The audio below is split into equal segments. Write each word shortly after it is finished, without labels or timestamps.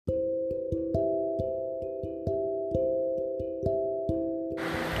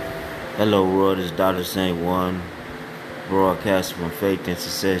Hello world, it's Dr. Saint One, broadcasting from Faith and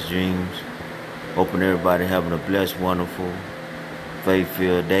Success Dreams. Hoping everybody having a blessed, wonderful,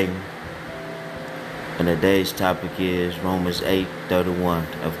 faith-filled day. And today's topic is Romans 8:31.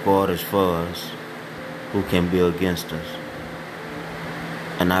 If God is for us, who can be against us?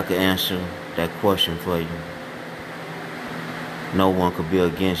 And I can answer that question for you. No one could be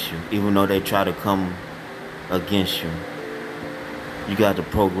against you, even though they try to come against you. You got the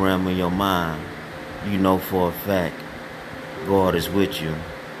program in your mind. You know for a fact God is with you.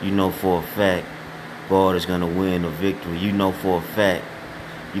 You know for a fact God is going to win the victory. You know for a fact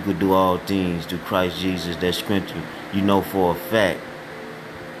you could do all things through Christ Jesus that strengthens you. You know for a fact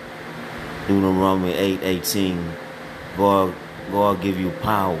Deuteronomy 8:18, God give you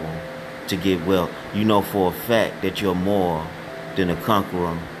power to get wealth. You know for a fact that you're more than a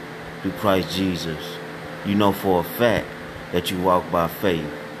conqueror through Christ Jesus. You know for a fact that you walk by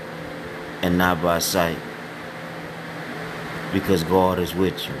faith and not by sight, because God is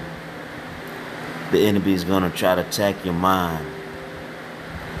with you. The enemy is going to try to attack your mind.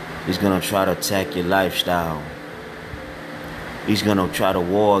 He's going to try to attack your lifestyle. He's going to try to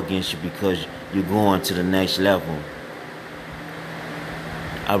war against you because you're going to the next level.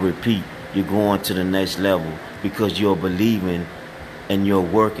 I repeat, you're going to the next level because you're believing and you're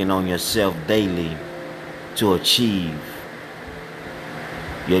working on yourself daily to achieve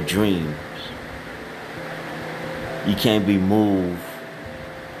your dreams. You can't be moved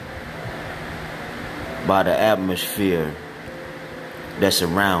by the atmosphere that's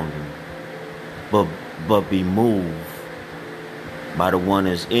around you, but be moved by the one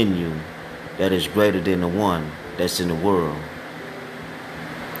that's in you, that is greater than the one that's in the world.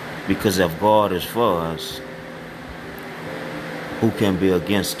 Because if God is for us, who can be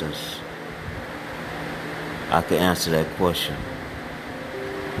against us? I can answer that question.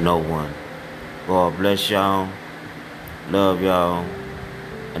 No one. God bless y'all. Love y'all.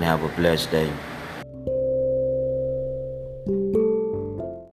 And have a blessed day.